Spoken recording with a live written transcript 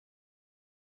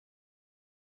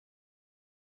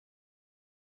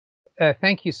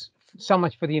Thank you so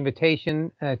much for the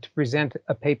invitation to present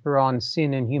a paper on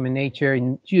sin and human nature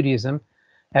in Judaism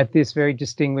at this very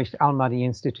distinguished Al-Mahdi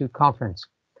Institute conference.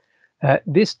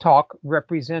 This talk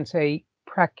represents a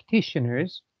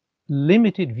practitioner's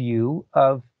limited view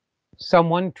of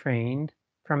someone trained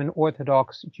from an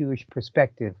Orthodox Jewish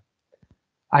perspective.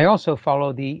 I also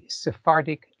follow the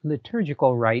Sephardic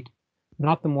liturgical rite,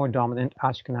 not the more dominant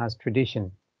Ashkenaz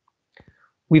tradition.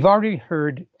 We've already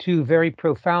heard two very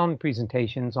profound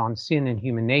presentations on sin and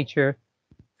human nature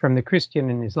from the Christian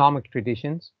and Islamic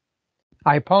traditions.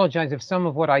 I apologize if some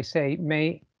of what I say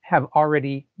may have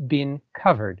already been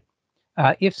covered.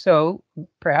 If so,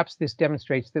 perhaps this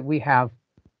demonstrates that we have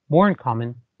more in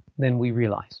common than we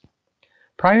realize.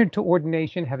 Prior to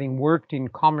ordination, having worked in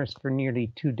commerce for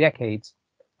nearly 2 decades,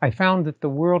 I found that the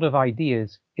world of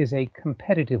ideas is a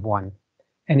competitive one,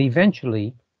 and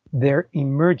eventually there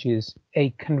emerges a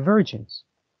convergence.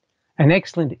 An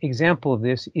excellent example of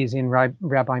this is in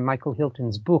Rabbi Michael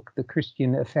Hilton's book, The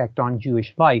Christian Effect on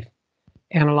Jewish Life,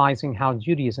 analyzing how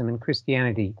Judaism and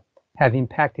Christianity have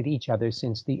impacted each other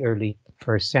since the early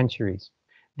first centuries.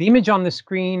 The image on the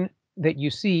screen that you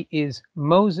see is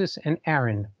Moses and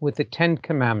Aaron with the 10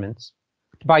 Commandments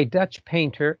by Dutch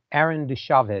painter Aaron de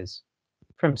Chavez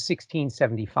from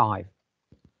 1675.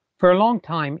 For a long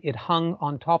time, it hung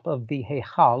on top of the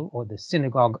Heichal, or the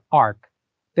synagogue ark,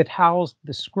 that housed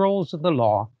the scrolls of the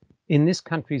law in this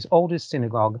country's oldest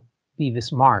synagogue,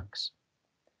 Bevis Marks.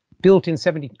 Built in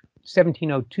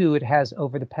 1702, it has,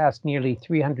 over the past nearly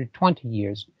 320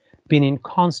 years, been in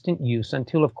constant use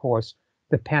until, of course,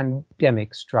 the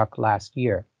pandemic struck last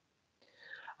year.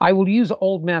 I will use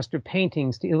old master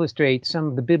paintings to illustrate some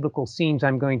of the biblical scenes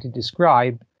I'm going to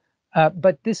describe,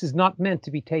 but this is not meant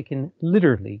to be taken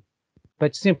literally,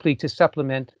 but simply to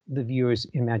supplement the viewer's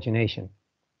imagination.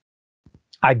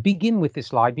 I begin with this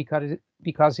slide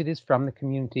because it is from the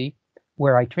community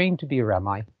where I trained to be a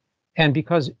rabbi, and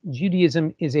because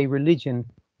Judaism is a religion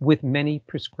with many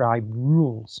prescribed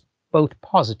rules, both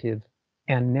positive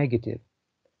and negative.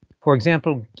 For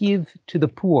example, give to the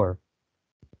poor.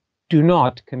 Do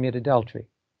not commit adultery.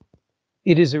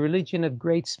 It is a religion of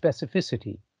great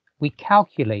specificity. We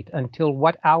calculate until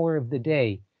what hour of the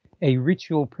day a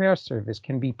ritual prayer service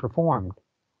can be performed,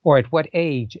 or at what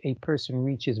age a person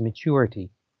reaches maturity.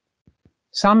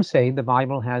 Some say the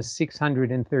Bible has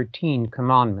 613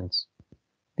 commandments,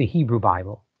 the Hebrew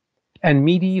Bible, and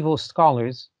medieval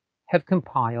scholars have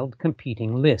compiled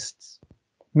competing lists.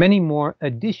 Many more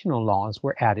additional laws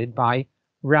were added by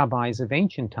rabbis of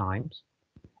ancient times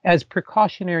as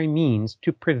precautionary means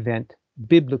to prevent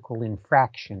biblical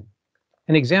infraction.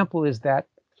 An example is that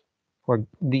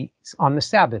on the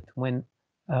Sabbath, when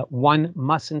one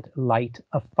mustn't light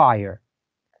a fire.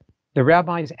 The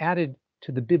rabbis added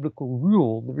to the biblical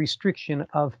rule the restriction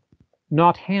of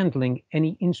not handling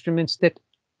any instruments that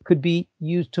could be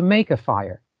used to make a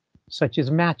fire, such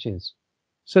as matches,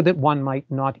 so that one might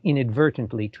not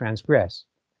inadvertently transgress.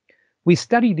 We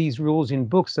study these rules in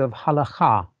books of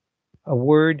halakha, a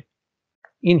word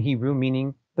in Hebrew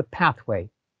meaning the pathway,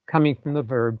 coming from the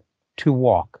verb to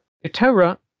walk. The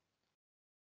Torah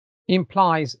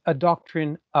implies a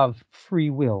doctrine of free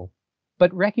will,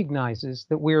 but recognizes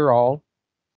that we're all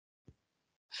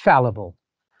fallible.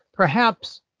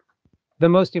 Perhaps the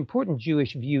most important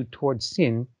Jewish view towards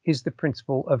sin is the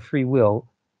principle of free will,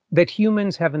 that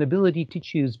humans have an ability to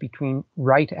choose between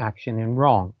right action and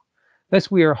wrong.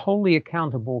 Thus, we are wholly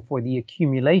accountable for the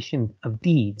accumulation of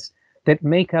deeds that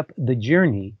make up the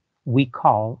journey we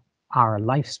call our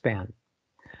lifespan.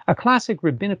 A classic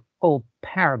rabbinical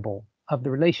parable of the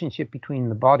relationship between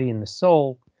the body and the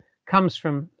soul comes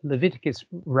from Leviticus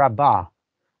Rabbah,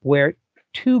 where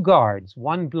 2 guards,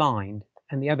 one blind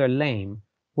and the other lame,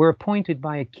 were appointed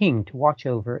by a king to watch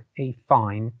over a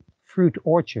fine fruit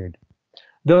orchard.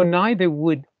 Though neither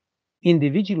would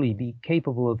individually be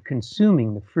capable of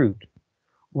consuming the fruit,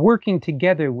 working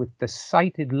together with the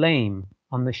sighted lame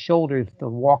on the shoulder of the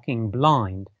walking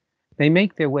blind, they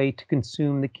make their way to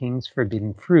consume the king's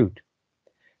forbidden fruit.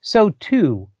 So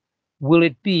too will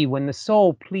it be when the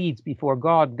soul pleads before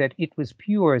God that it was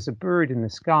pure as a bird in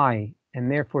the sky and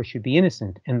therefore should be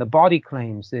innocent, and the body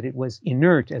claims that it was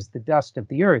inert as the dust of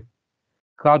the earth.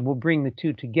 God will bring the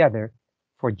two together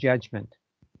for judgment.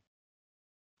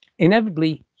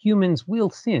 Inevitably, humans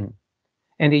will sin,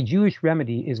 and a Jewish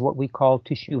remedy is what we call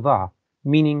teshuvah,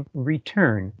 meaning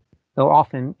return, though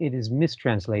often it is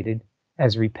mistranslated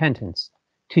as repentance.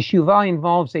 Teshuvah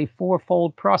involves a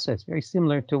 4-fold process, very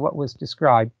similar to what was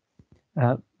described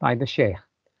by the Sheikh.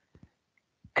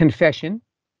 Confession,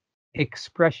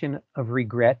 expression of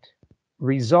regret,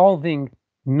 resolving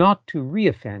not to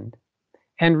reoffend,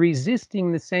 and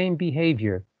resisting the same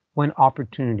behavior when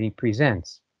opportunity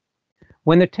presents.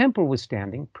 When the temple was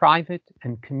standing, private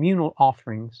and communal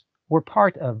offerings were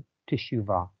part of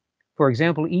teshuvah. For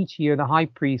example, each year the high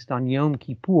priest on Yom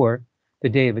Kippur, the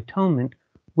Day of Atonement,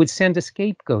 would send a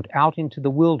scapegoat out into the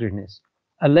wilderness,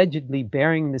 allegedly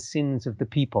bearing the sins of the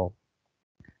people.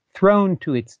 Thrown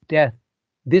to its death,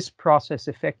 this process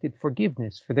effected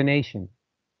forgiveness for the nation.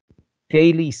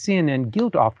 Daily sin and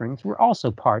guilt offerings were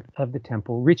also part of the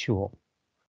temple ritual.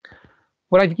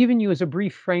 What I've given you is a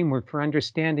brief framework for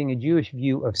understanding a Jewish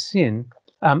view of sin,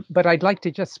 but I'd like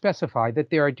to just specify that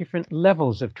there are different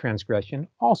levels of transgression,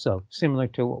 also similar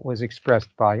to what was expressed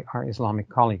by our Islamic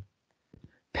colleague.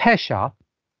 Pesha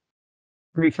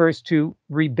refers to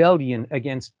rebellion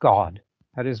against God.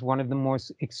 That is one of the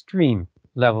most extreme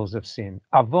levels of sin.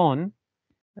 Avon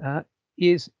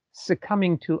is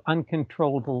succumbing to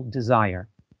uncontrollable desire.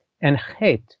 And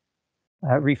chet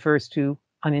refers to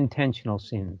unintentional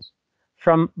sins.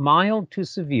 From mild to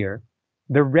severe,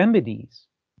 the remedies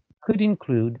could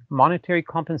include monetary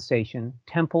compensation,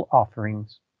 temple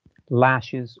offerings,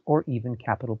 lashes, or even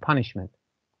capital punishment.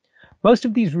 Most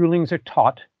of these rulings are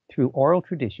taught through oral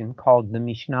tradition called the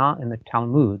Mishnah and the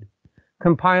Talmud,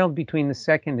 compiled between the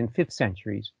 2nd and 5th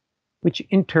centuries, which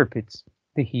interprets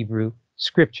the Hebrew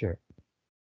scripture.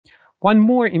 One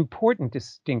more important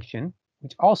distinction,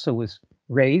 which also was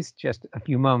raised just a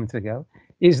few moments ago,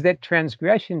 is that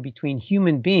transgression between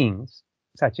human beings,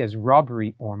 such as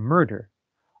robbery or murder,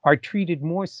 are treated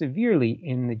more severely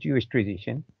in the Jewish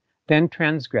tradition than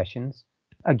transgressions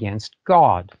against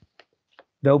God,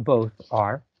 though both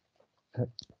are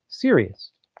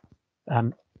serious.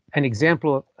 An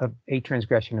example of a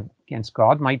transgression against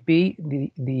God might be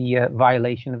the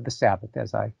violation of the Sabbath,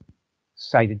 as I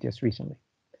cited just recently.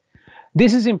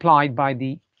 This is implied by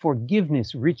the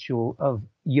forgiveness ritual of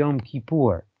Yom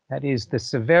Kippur, that is, the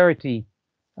severity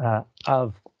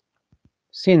of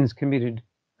sins committed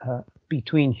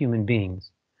between human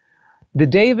beings. The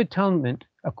Day of Atonement,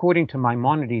 according to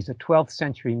Maimonides, a 12th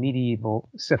century medieval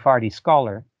Sephardi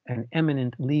scholar and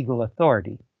eminent legal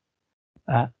authority,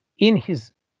 in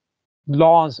his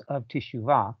laws of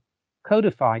Teshuvah,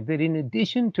 codified that in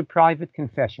addition to private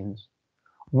confessions,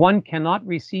 one cannot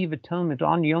receive atonement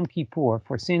on Yom Kippur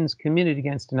for sins committed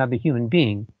against another human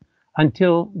being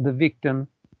until the victim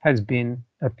has been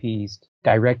appeased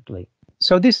directly.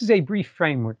 So this is a brief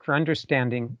framework for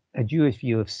understanding a Jewish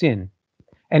view of sin.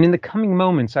 And in the coming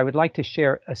moments, I would like to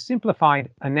share a simplified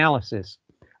analysis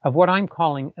of what I'm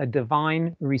calling a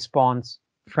divine response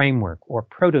framework or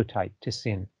prototype to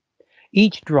sin,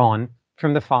 each drawn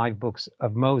from the 5 books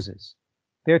of Moses.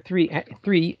 There are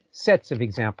three sets of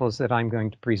examples that I'm going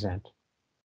to present.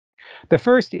 The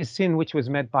first is sin which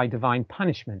was met by divine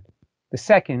punishment. The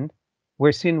second,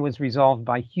 where sin was resolved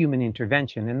by human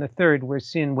intervention. And the third, where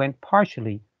sin went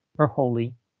partially or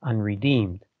wholly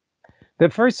unredeemed. The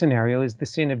first scenario is the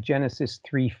sin of Genesis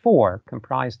 3:4,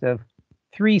 comprised of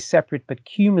 3 separate but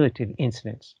cumulative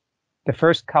incidents. The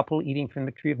first couple eating from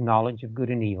the tree of knowledge of good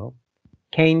and evil,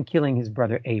 Cain killing his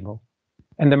brother Abel,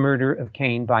 and the murder of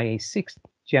Cain by a 6th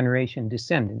generation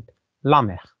descendant,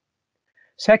 Lamech.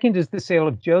 Second is the sale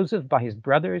of Joseph by his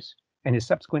brothers and his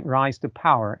subsequent rise to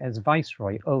power as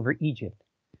viceroy over Egypt.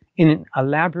 In an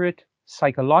elaborate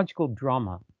psychological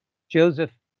drama,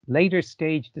 Joseph later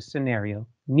staged a scenario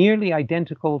nearly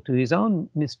identical to his own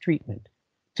mistreatment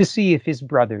to see if his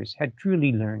brothers had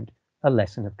truly learned a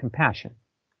lesson of compassion.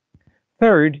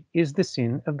 Third is the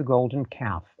sin of the golden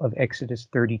calf of Exodus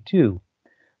 32,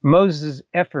 Moses'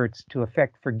 efforts to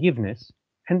effect forgiveness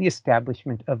and the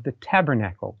establishment of the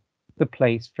tabernacle, the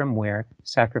place from where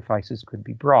sacrifices could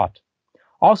be brought.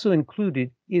 Also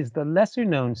included is the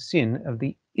lesser-known sin of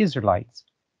the Israelites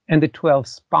and the 12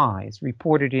 spies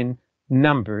reported in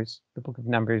Numbers, the book of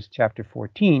Numbers, chapter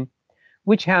 14,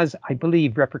 which has, I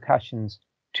believe, repercussions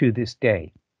to this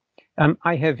day.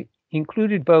 I have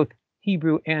included both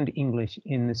Hebrew and English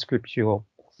in the scriptural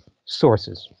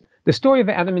sources. The story of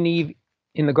Adam and Eve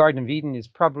in the Garden of Eden is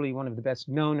probably one of the best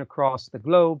known across the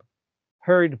globe,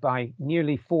 heard by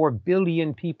nearly 4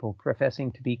 billion people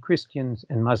professing to be Christians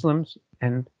and Muslims,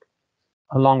 and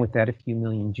along with that, a few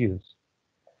million Jews.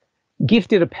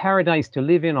 Gifted a paradise to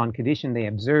live in on condition they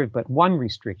observed but one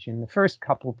restriction, the first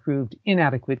couple proved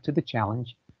inadequate to the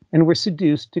challenge and were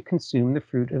seduced to consume the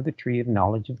fruit of the tree of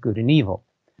knowledge of good and evil.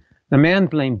 The man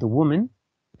blamed the woman,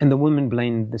 and the woman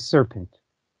blamed the serpent.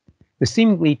 The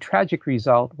seemingly tragic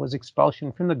result was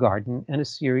expulsion from the garden and a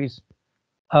series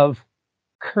of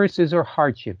curses or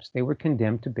hardships they were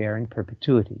condemned to bear in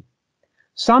perpetuity.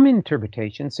 Some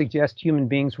interpretations suggest human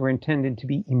beings were intended to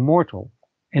be immortal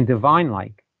and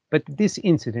divine-like but this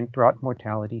incident brought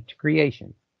mortality to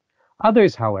creation.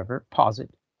 Others, however, posit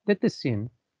that the sin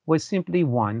was simply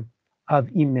one of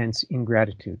immense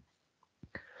ingratitude.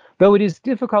 Though it is a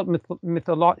difficult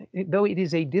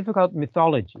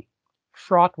mythology,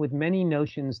 fraught with many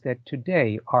notions that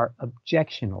today are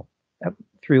objectionable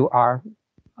through our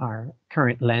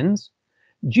current lens,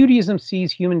 Judaism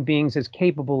sees human beings as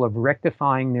capable of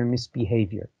rectifying their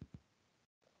misbehavior.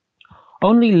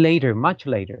 Only later, much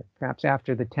later, perhaps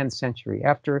after the 10th century,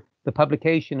 after the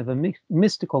publication of a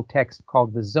mystical text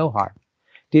called the Zohar,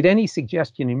 did any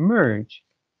suggestion emerge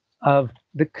of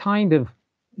the kind of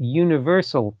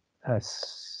universal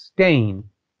stain,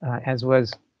 as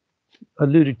was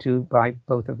alluded to by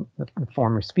both of the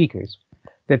former speakers,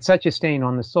 that such a stain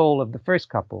on the soul of the first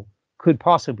couple could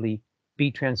possibly be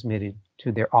transmitted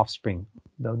to their offspring,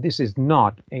 though this is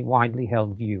not a widely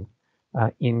held view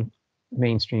in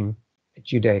mainstream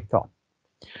Judaic thought.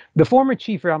 The former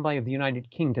chief rabbi of the United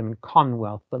Kingdom and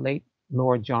Commonwealth, the late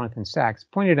Lord Jonathan Sacks,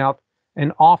 pointed out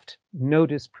an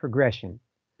oft-noticed progression.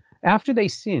 After they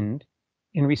sinned,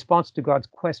 in response to God's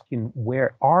question,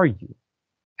 "Where are you?"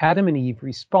 Adam and Eve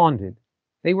responded,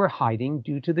 they were hiding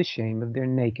due to the shame of their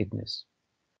nakedness.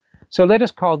 So let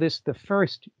us call this the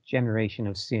first generation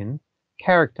of sin,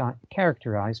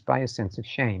 characterized by a sense of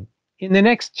shame. In the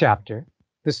next chapter,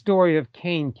 the story of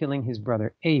Cain killing his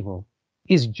brother Abel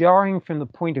is jarring from the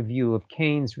point of view of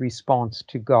Cain's response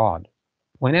to God.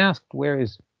 When asked, "Where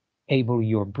is Abel,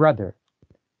 your brother?"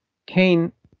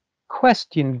 Cain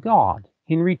questioned God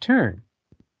in return,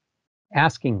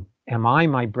 asking, "Am I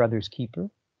my brother's keeper?"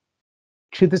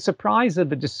 To the surprise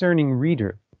of a discerning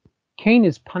reader, Cain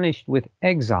is punished with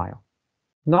exile,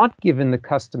 not given the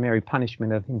customary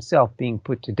punishment of himself being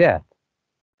put to death.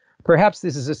 Perhaps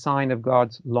this is a sign of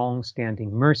God's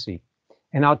long-standing mercy.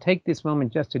 And I'll take this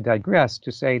moment just to digress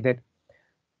to say that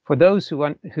for those who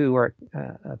are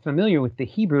familiar with the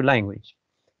Hebrew language,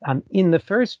 in the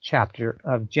first chapter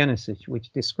of Genesis,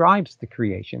 which describes the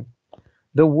creation,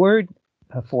 the word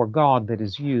for God that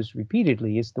is used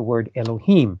repeatedly is the word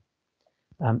Elohim.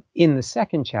 In the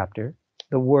second chapter,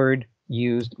 the word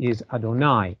used is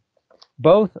Adonai.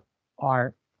 Both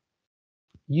are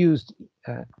used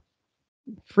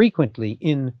frequently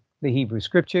in the Hebrew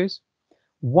scriptures.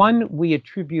 One we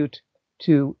attribute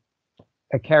to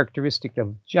a characteristic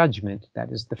of judgment,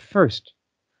 that is the first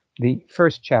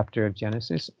chapter of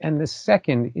Genesis, and the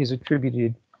second is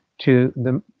attributed to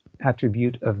the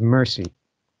attribute of mercy.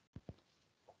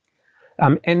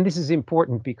 And this is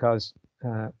important because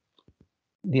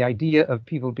the idea of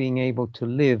people being able to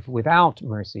live without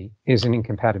mercy is an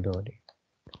incompatibility.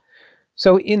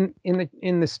 So in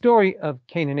the story of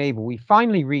Cain and Abel, we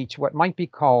finally reach what might be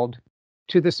called,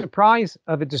 to the surprise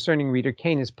of a discerning reader,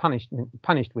 Cain is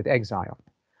punished with exile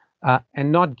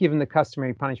and not given the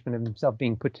customary punishment of himself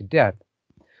being put to death.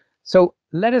 So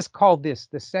let us call this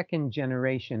the second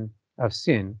generation of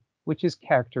sin, which is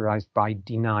characterized by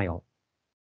denial.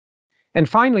 And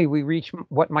finally, we reach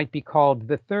what might be called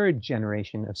the third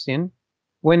generation of sin,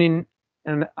 when in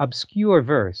an obscure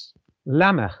verse,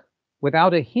 Lamech,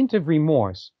 without a hint of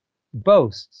remorse,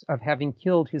 boasts of having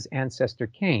killed his ancestor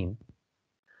Cain.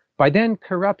 By then,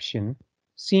 corruption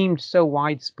seemed so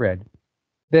widespread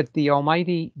that the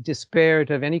Almighty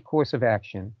despaired of any course of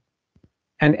action,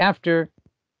 and after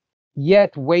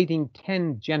yet waiting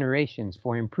 10 generations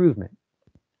for improvement,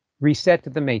 reset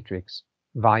the matrix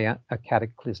via a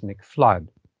cataclysmic flood.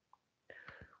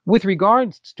 With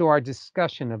regards to our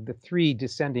discussion of the 3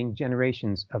 descending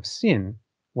generations of sin,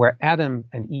 where Adam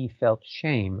and Eve felt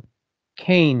shame,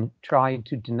 Cain tried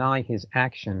to deny his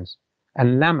actions,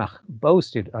 and Lamech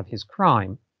boasted of his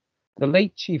crime, the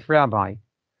late chief rabbi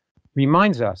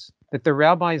reminds us that the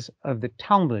rabbis of the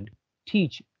Talmud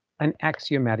teach an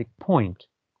axiomatic point,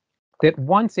 that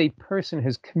once a person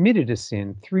has committed a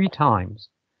sin 3 times,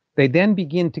 they then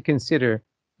begin to consider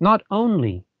not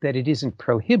only that it isn't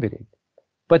prohibited,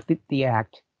 but that the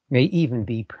act may even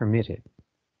be permitted.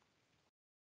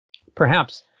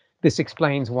 Perhaps this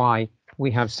explains why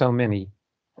we have so many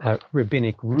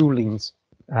rabbinic rulings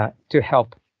to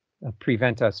help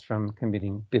prevent us from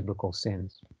committing biblical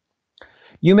sins.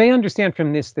 You may understand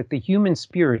from this that the human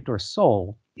spirit or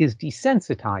soul is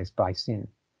desensitized by sin.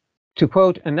 To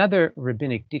quote another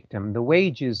rabbinic dictum, the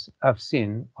wages of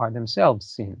sin are themselves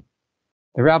sin.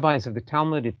 The rabbis of the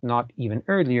Talmud, if not even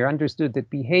earlier, understood that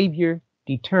behavior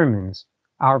determines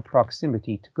our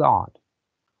proximity to God.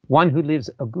 One who lives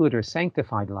a good or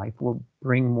sanctified life will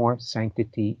bring more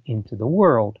sanctity into the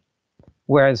world,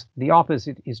 whereas the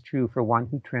opposite is true for one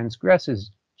who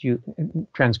transgresses.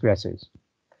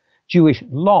 Jewish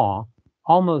law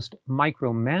almost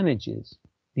micromanages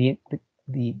the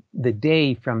the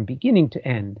day from beginning to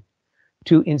end,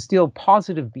 to instill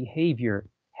positive behavior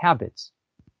habits,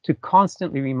 to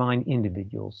constantly remind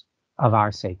individuals of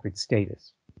our sacred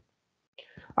status.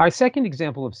 Our second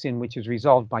example of sin, which is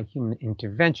resolved by human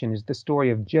intervention, is the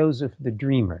story of Joseph the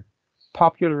Dreamer,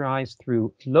 popularized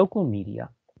through local media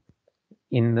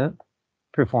in the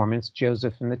performance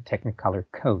Joseph in the Technicolor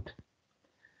Coat.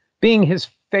 Being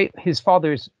his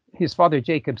father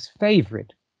Jacob's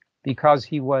favorite, because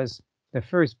he was the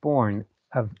firstborn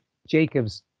of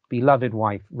Jacob's beloved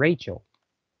wife Rachel,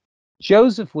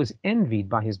 Joseph was envied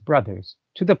by his brothers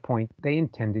to the point they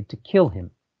intended to kill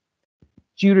him.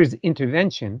 Judah's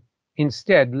intervention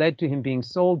instead led to him being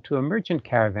sold to a merchant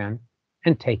caravan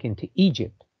and taken to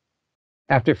Egypt.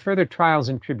 After further trials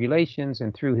and tribulations,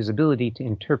 and through his ability to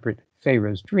interpret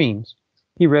Pharaoh's dreams,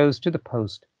 he rose to the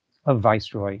post of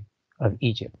Viceroy of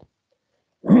Egypt.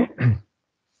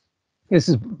 This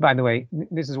is, by the way,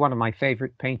 this is one of my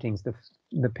favorite paintings,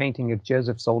 the painting of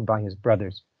Joseph sold by his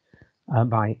brothers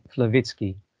by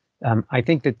Flavitsky. I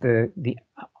think that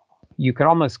you could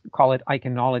almost call it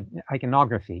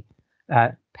iconography,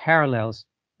 parallels,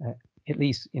 at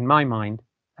least in my mind,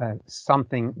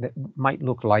 something that might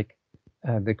look like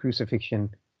the crucifixion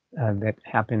that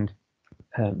happened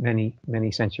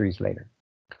many centuries later.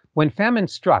 When famine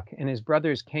struck and his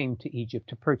brothers came to Egypt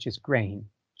to purchase grain,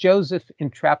 Joseph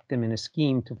entrapped them in a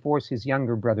scheme to force his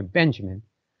younger brother Benjamin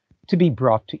to be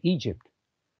brought to Egypt.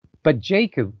 But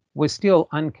Jacob was still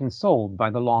unconsoled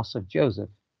by the loss of Joseph,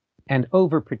 and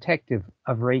overprotective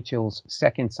of Rachel's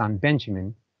second son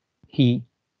Benjamin, he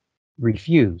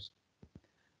refused.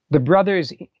 The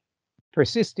brothers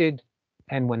persisted,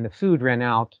 and when the food ran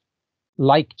out,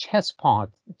 like chess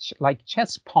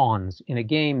pawns in a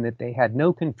game that they had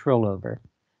no control over,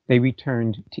 they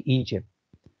returned to Egypt.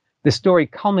 The story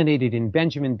culminated in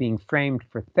Benjamin being framed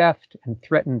for theft and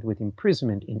threatened with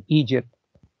imprisonment in Egypt.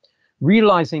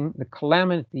 Realizing the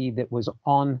calamity that was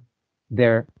on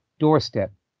their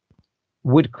doorstep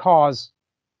would cause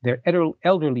their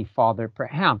elderly father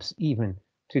perhaps even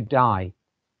to die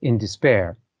in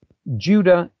despair,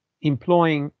 Judah,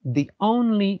 employing the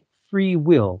only free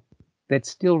will that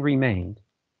still remained,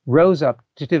 rose up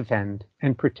to defend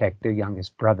and protect their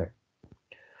youngest brother.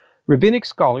 Rabbinic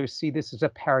scholars see this as a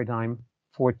paradigm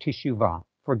for teshuvah,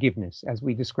 forgiveness, as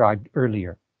we described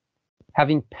earlier.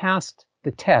 Having passed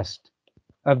the test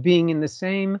of being in the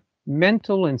same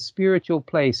mental and spiritual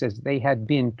place as they had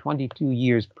been 22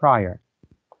 years prior,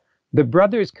 the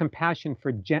brothers' compassion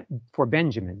for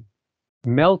Benjamin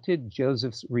melted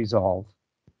Joseph's resolve,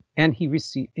 and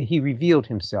he revealed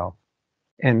himself,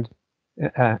 and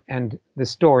the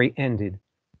story ended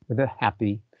with a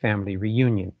happy family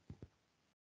reunion.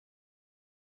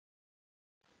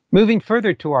 Moving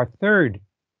further to our third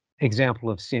example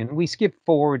of sin, we skip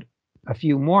forward a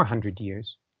few more hundred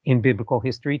years in biblical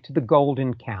history to the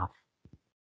golden calf.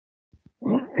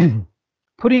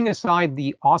 Putting aside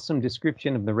the awesome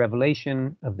description of the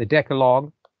revelation of the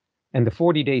Decalogue and the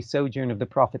 40-day sojourn of the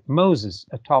prophet Moses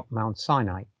atop Mount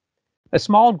Sinai, a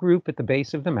small group at the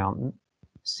base of the mountain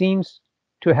seems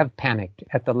to have panicked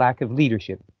at the lack of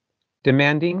leadership,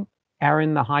 demanding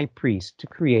Aaron the high priest to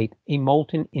create a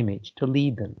molten image to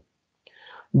lead them.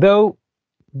 Though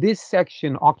this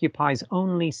section occupies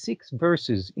only 6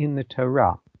 verses in the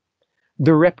Torah,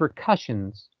 the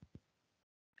repercussions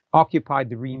occupied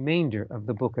the remainder of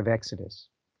the book of Exodus.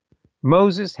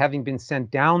 Moses, having been sent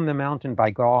down the mountain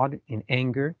by God in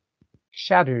anger,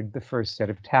 shattered the first set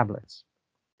of tablets.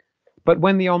 But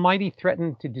when the Almighty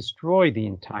threatened to destroy the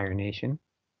entire nation,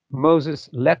 Moses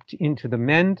leapt into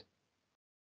mend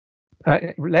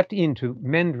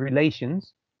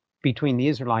relations between the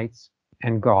Israelites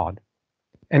and God.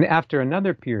 And after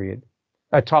another period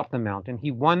atop the mountain,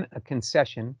 he won a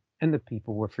concession and the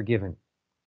people were forgiven.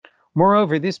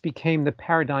 Moreover, this became the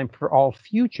paradigm for all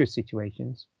future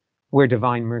situations where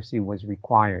divine mercy was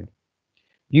required.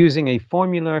 Using a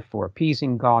formula for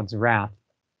appeasing God's wrath,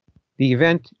 the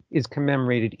event is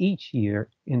commemorated each year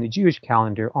in the Jewish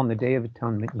calendar on the Day of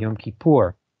Atonement, Yom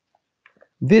Kippur.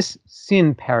 This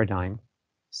sin paradigm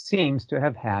seems to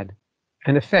have had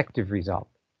an effective result.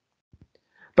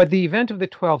 But the event of the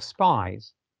 12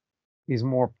 spies is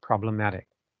more problematic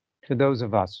to those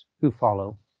of us who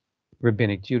follow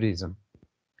Rabbinic Judaism.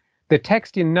 The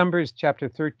text in Numbers chapter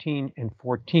 13 and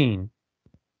 14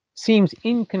 seems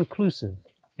inconclusive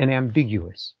and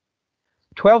ambiguous.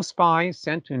 12 spies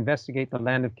sent to investigate the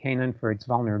land of Canaan for its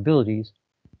vulnerabilities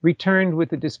returned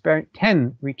with a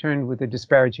 10 returned with a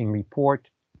disparaging report,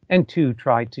 and 2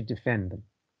 tried to defend them,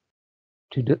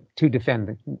 to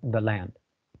defend the land.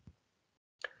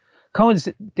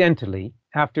 Coincidentally,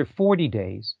 after 40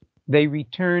 days, they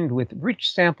returned with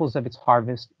rich samples of its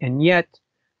harvest, and yet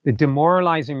the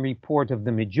demoralizing report of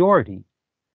the majority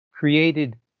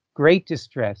created great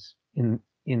distress in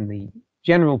the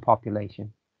general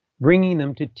population, bringing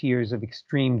them to tears of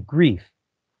extreme grief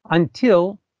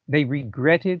until they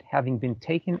regretted having been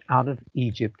taken out of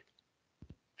Egypt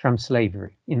from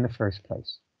slavery in the first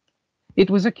place. It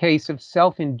was a case of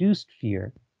self-induced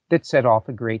fear that set off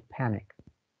a great panic.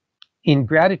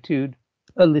 Ingratitude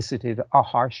elicited a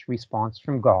harsh response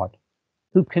from God,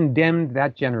 who condemned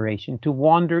that generation to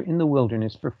wander in the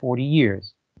wilderness for 40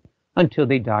 years until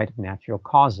they died of natural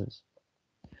causes.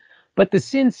 But the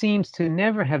sin seems to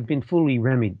never have been fully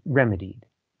remedied.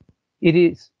 It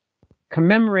is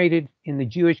commemorated in the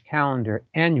Jewish calendar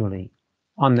annually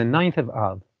on the 9th of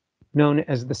Av, known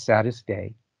as the saddest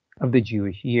day of the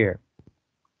Jewish year.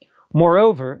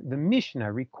 Moreover, the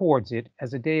Mishnah records it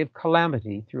as a day of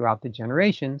calamity throughout the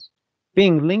generations,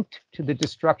 being linked to the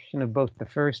destruction of both the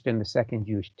first and the second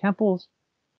Jewish temples,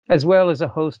 as well as a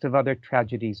host of other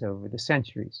tragedies over the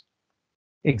centuries.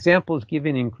 Examples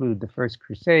given include the First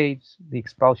Crusades, the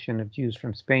expulsion of Jews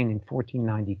from Spain in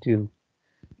 1492,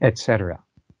 etc.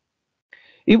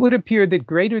 It would appear that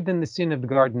greater than the sin of the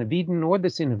Garden of Eden or the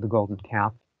sin of the golden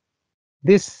calf,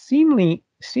 this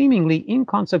seemingly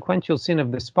inconsequential sin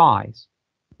of the spies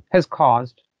has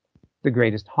caused the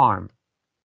greatest harm.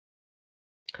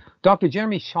 Dr.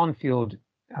 Jeremy Schonfield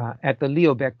at the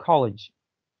Leo Baeck College,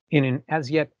 in an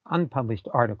as yet unpublished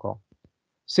article,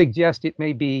 suggests it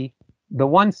may be the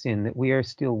one sin that we are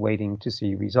still waiting to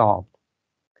see resolved.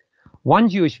 One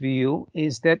Jewish view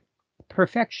is that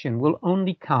perfection will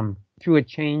only come through a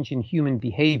change in human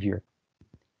behavior,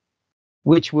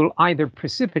 which will either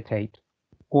precipitate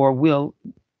or will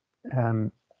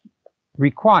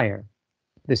require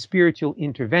the spiritual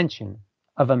intervention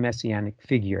of a messianic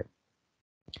figure.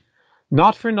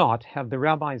 Not for naught have the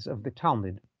rabbis of the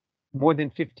Talmud, more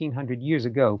than 1,500 years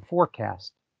ago,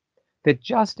 forecast that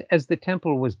just as the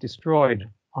temple was destroyed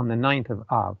on the 9th of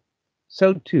Av,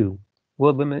 so too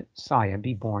will the Messiah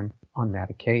be born on that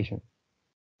occasion.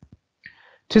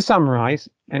 To summarize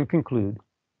and conclude,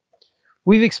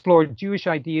 we've explored Jewish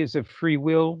ideas of free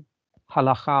will,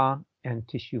 halakha, and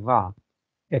teshuvah,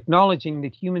 acknowledging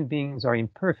that human beings are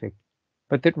imperfect,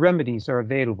 but that remedies are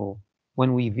available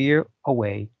when we veer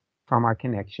away from our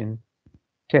connection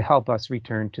to help us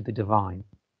return to the divine.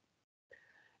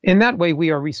 In that way,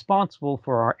 we are responsible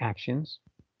for our actions.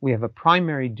 We have a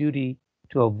primary duty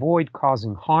to avoid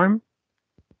causing harm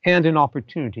and an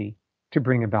opportunity to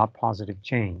bring about positive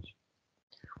change.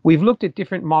 We've looked at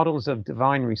different models of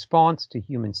divine response to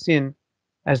human sin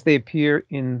as they appear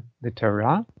in the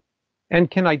Torah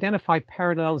and can identify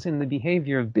parallels in the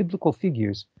behavior of biblical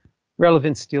figures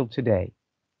relevant still today.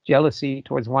 Jealousy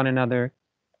towards one another,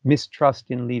 mistrust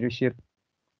in leadership,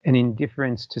 and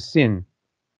indifference to sin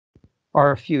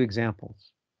are a few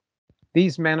examples.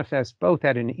 These manifest both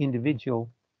at an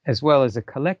individual as well as a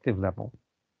collective level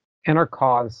and are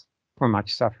cause for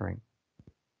much suffering.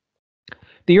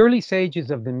 The early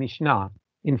sages of the Mishnah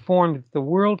informed that the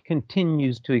world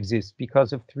continues to exist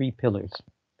because of three pillars: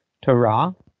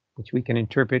 Torah, which we can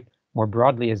interpret more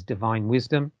broadly as divine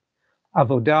wisdom,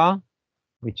 Avodah,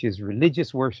 which is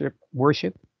religious worship,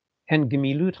 and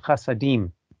Gemilut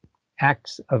Chasadim,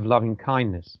 acts of loving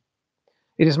kindness.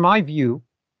 It is my view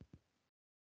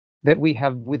that we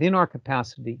have within our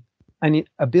capacity an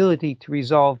ability to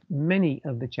resolve many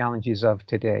of the challenges of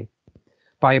today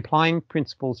by applying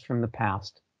principles from the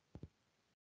past.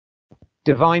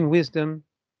 Divine wisdom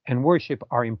and worship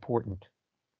are important,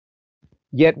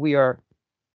 yet we are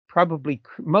probably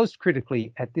most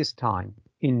critically at this time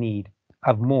in need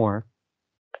of more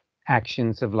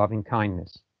actions of loving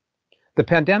kindness. The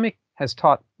pandemic has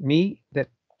taught me that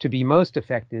to be most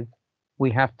effective, we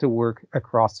have to work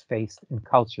across faiths and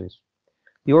cultures.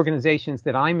 The organizations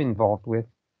that I'm involved with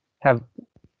have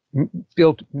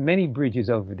built many bridges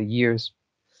over the years,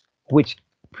 which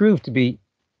proved to be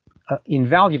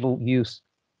invaluable use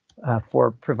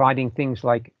for providing things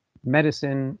like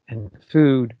medicine and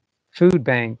food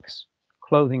banks,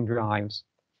 clothing drives,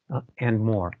 and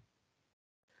more.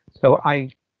 So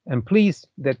I am pleased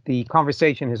that the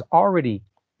conversation has already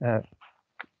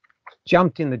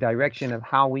jumped in the direction of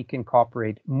how we can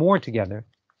cooperate more together,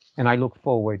 and I look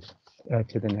forward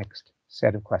to the next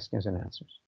set of questions and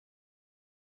answers.